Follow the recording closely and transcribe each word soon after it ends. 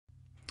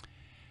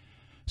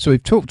So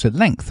we've talked at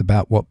length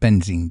about what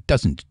benzene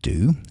doesn't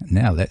do.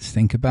 Now let's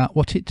think about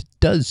what it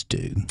does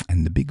do.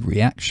 And the big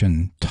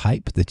reaction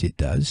type that it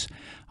does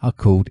are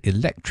called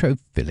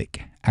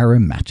electrophilic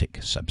aromatic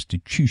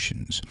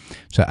substitutions.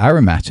 So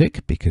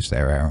aromatic because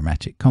they're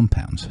aromatic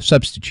compounds.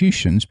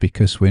 Substitutions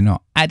because we're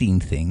not adding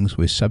things,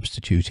 we're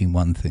substituting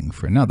one thing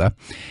for another.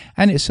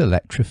 And it's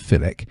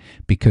electrophilic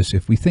because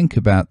if we think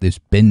about this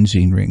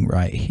benzene ring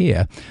right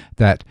here,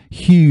 that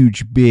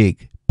huge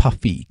big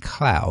puffy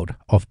cloud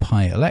of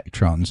pi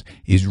electrons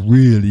is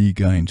really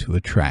going to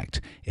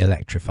attract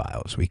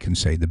electrophiles. We can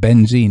say the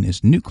benzene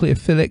is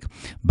nucleophilic,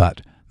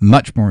 but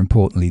much more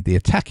importantly, the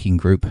attacking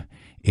group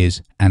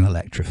is an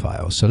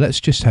electrophile. So let's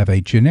just have a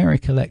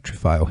generic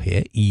electrophile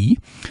here, E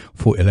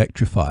for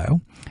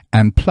electrophile,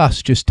 and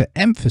plus, just to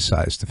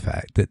emphasize the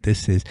fact that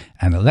this is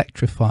an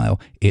electrophile,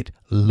 it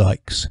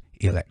likes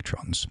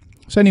electrons.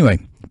 So anyway,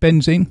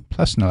 benzene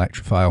plus an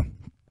electrophile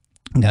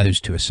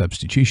goes to a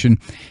substitution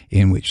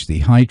in which the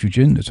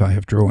hydrogen that I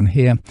have drawn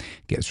here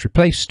gets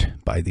replaced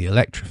by the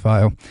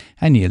electrophile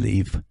and you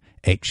leave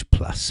H+.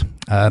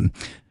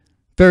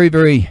 Very,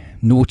 very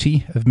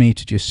naughty of me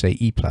to just say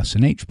E plus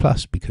and H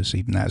plus, because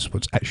even that's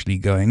what's actually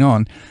going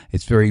on.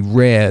 It's very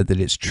rare that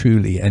it's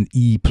truly an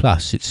E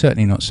plus. It's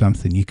certainly not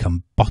something you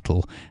can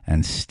bottle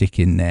and stick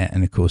in there.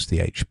 And of course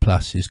the H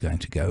plus is going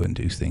to go and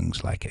do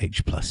things like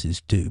H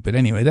pluses do. But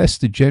anyway, that's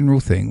the general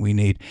thing. We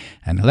need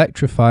an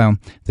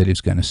electrophile that is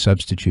going to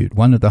substitute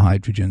one of the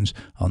hydrogens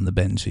on the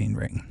benzene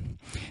ring.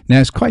 Now,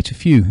 there's quite a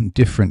few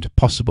different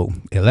possible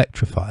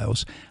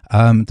electrophiles.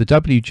 The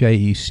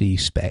WJEC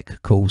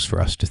spec calls for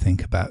us to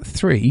think about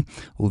 3,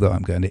 although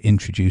I'm going to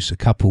introduce a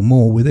couple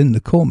more within the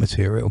core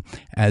material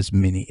as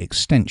mini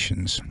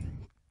extensions.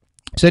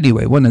 So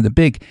anyway, one of the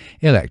big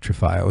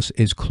electrophiles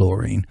is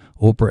chlorine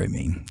or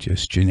bromine,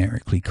 just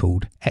generically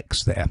called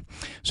X there.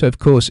 So of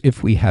course,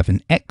 if we have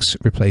an X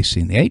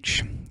replacing the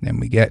H, then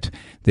we get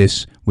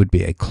this would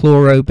be a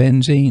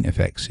chlorobenzene if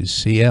X is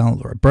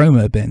Cl, or a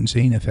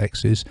bromobenzene if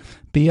X is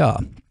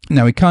Br.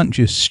 Now we can't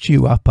just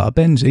stew up our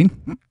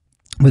benzene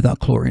with our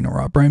chlorine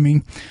or our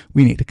bromine.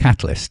 We need a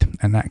catalyst,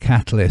 and that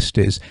catalyst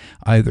is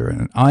either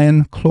an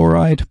iron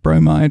chloride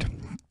bromide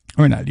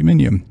or an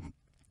aluminium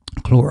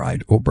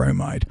chloride or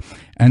bromide,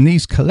 and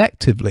these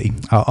collectively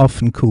are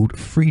often called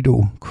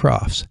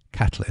Friedel-Crafts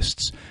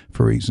catalysts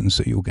for reasons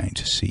that you're going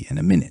to see in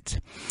a minute.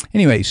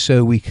 Anyway,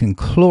 so we can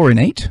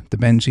chlorinate the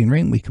benzene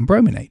ring, we can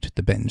brominate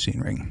the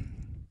benzene ring.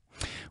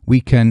 We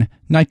can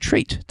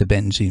nitrate the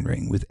benzene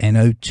ring with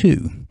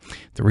NO2.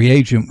 The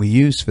reagent we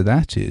use for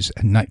that is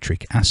a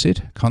nitric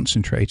acid,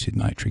 concentrated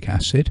nitric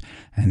acid,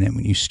 and then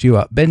when you stew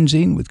up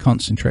benzene with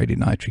concentrated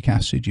nitric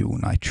acid, you will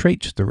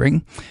nitrate the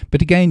ring.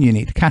 But again, you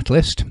need a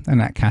catalyst,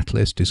 and that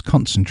catalyst is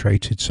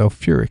concentrated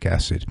sulfuric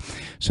acid.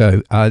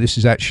 So this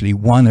is actually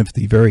one of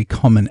the very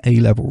common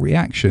A-level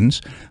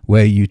reactions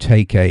where you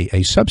take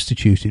a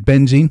substituted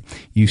benzene,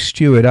 you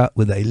stew it up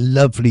with a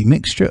lovely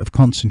mixture of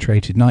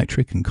concentrated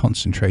nitric and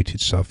concentrated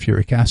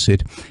sulfuric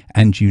acid,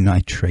 and you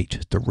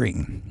nitrate the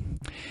ring.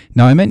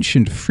 Now, I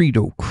mentioned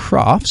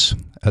Friedel-Crafts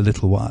a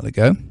little while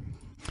ago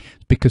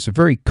because a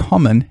very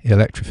common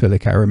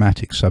electrophilic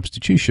aromatic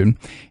substitution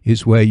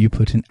is where you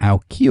put an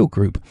alkyl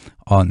group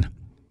on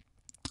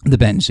the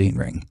benzene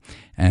ring,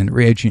 and the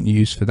reagent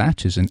used for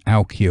that is an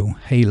alkyl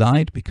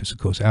halide, because of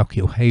course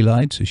alkyl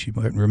halides, as you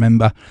might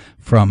remember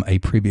from a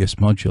previous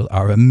module,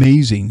 are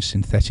amazing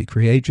synthetic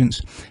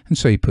reagents, and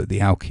so you put the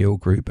alkyl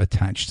group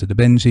attached to the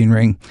benzene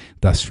ring.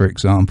 Thus, for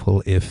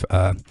example, if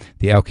the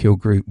alkyl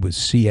group was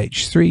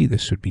CH3,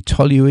 this would be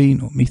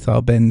toluene or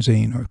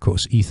methylbenzene, or of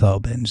course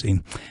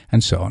ethylbenzene,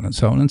 and so on and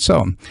so on and so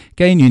on.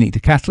 Again, you need a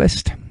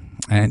catalyst,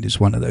 and it's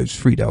one of those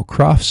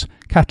Friedel-Crafts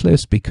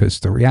catalysts because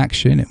the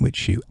reaction in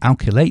which you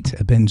alkylate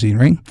a benzene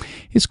ring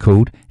is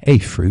called a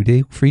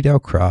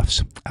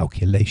Friedel-Crafts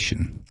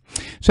alkylation.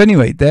 So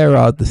anyway, there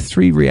are the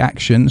 3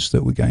 reactions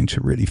that we're going to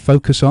really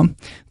focus on.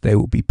 They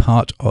will be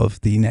part of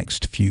the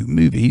next few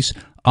movies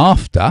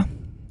after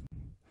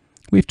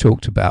we've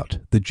talked about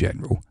the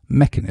general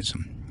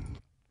mechanism.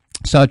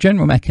 So our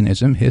general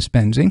mechanism, here's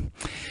benzene.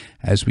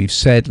 As we've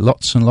said,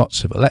 lots and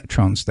lots of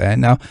electrons there.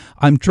 Now,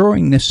 I'm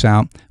drawing this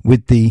out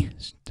with the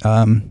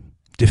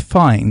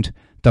defined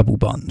double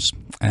bonds,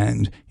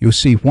 and you'll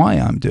see why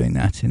I'm doing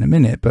that in a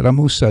minute, but I'm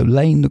also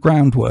laying the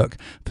groundwork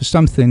for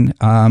something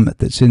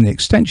that's in the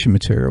extension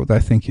material that I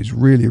think is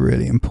really,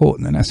 really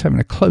important, and that's having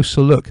a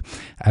closer look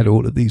at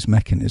all of these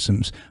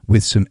mechanisms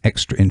with some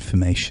extra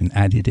information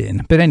added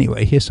in. But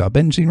anyway, here's our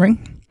benzene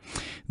ring.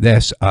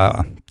 There's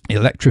our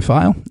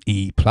electrophile,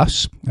 E+,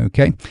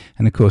 okay,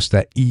 and of course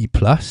that E+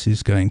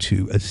 is going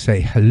to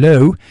say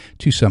hello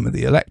to some of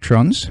the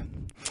electrons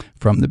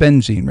from the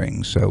benzene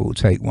ring. So we'll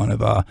take one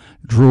of our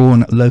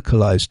drawn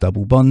localized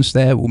double bonds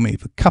there, we'll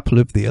move a couple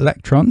of the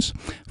electrons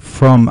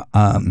from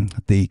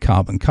the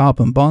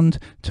carbon-carbon bond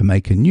to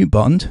make a new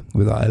bond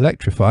with our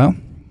electrophile,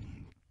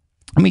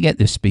 and we get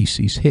this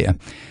species here.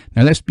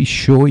 Now let's be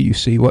sure you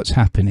see what's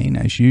happening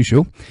as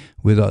usual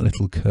with our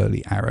little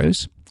curly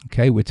arrows.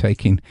 Okay, we're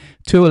taking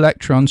 2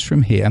 electrons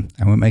from here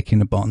and we're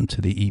making a bond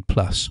to the E+.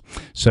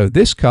 So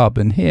this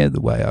carbon here, the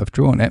way I've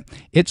drawn it,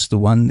 it's the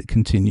one that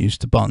continues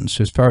to bond.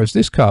 So as far as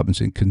this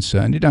carbon's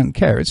concerned, you don't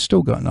care, it's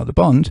still got another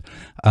bond.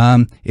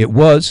 It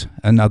was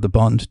another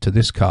bond to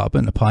this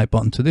carbon, a pi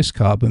bond to this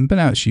carbon, but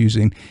now it's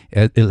using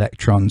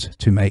electrons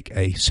to make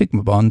a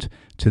sigma bond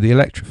to the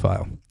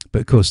electrophile.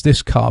 But of course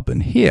this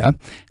carbon here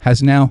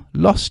has now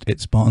lost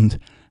its bond,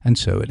 and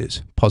so it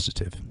is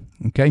positive.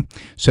 Okay,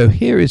 so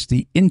here is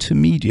the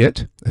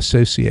intermediate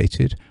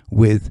associated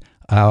with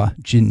our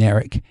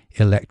generic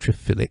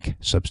electrophilic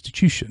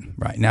substitution.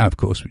 Right now, of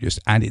course, we just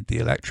added the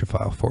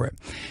electrophile for it.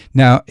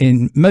 Now,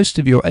 in most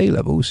of your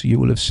A-levels, you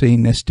will have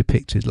seen this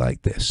depicted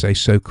like this, a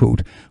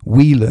so-called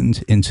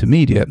Wieland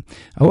intermediate.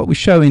 And what we're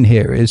showing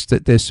here is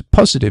that this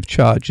positive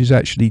charge is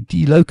actually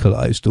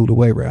delocalized all the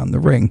way around the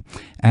ring.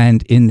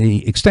 And in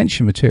the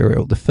extension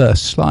material, the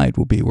first slide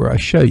will be where I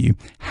show you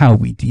how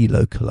we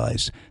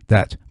delocalize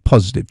that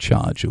positive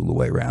charge all the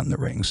way around the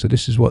ring. So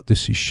this is what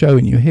this is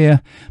showing you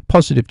here: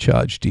 positive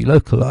charge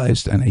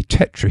delocalized, and a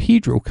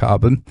tetrahedral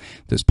carbon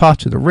that's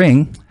part of the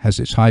ring has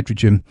its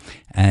hydrogen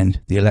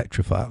and the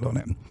electrophile on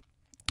it.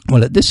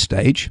 Well, at this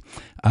stage,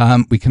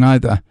 we can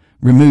either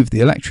remove the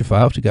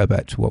electrophile to go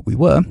back to what we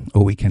were,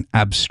 or we can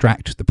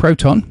abstract the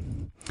proton.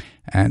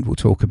 And we'll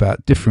talk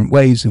about different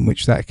ways in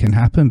which that can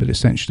happen, but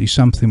essentially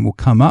something will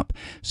come up,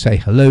 say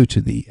hello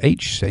to the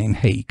H, saying,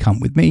 hey, come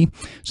with me.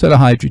 So the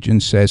hydrogen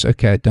says,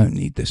 okay, I don't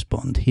need this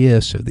bond here.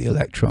 So the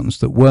electrons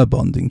that were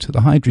bonding to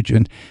the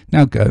hydrogen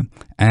now go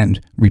and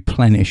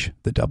replenish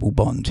the double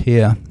bond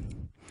here,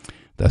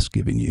 thus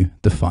giving you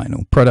the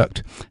final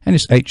product. And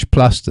it's H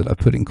plus that I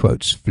put in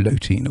quotes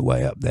floating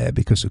away up there,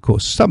 because of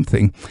course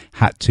something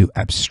had to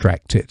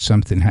abstract it,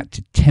 something had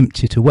to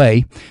tempt it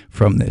away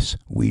from this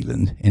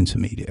Wieland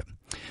intermediate.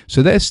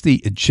 So there's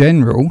the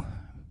general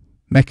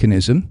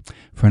mechanism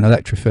for an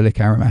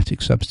electrophilic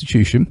aromatic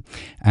substitution,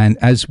 and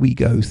as we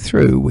go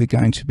through, we're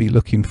going to be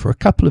looking for a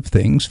couple of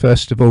things.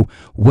 First of all,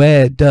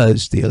 where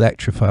does the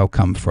electrophile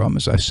come from?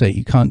 As I say,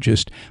 you can't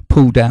just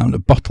pull down a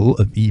bottle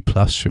of E+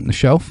 from the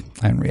shelf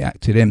and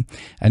react it in.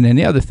 And then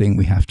the other thing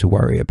we have to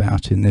worry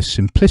about in this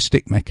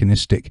simplistic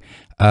mechanistic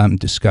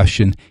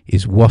discussion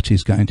is what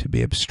is going to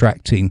be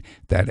abstracting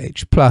that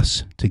H+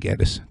 to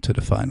get us to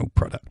the final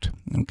product.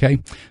 Okay,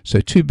 so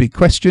 2 big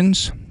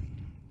questions.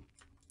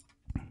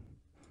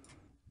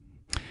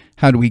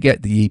 How do we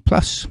get the E+,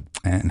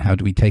 and how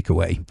do we take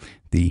away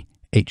the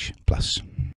H+?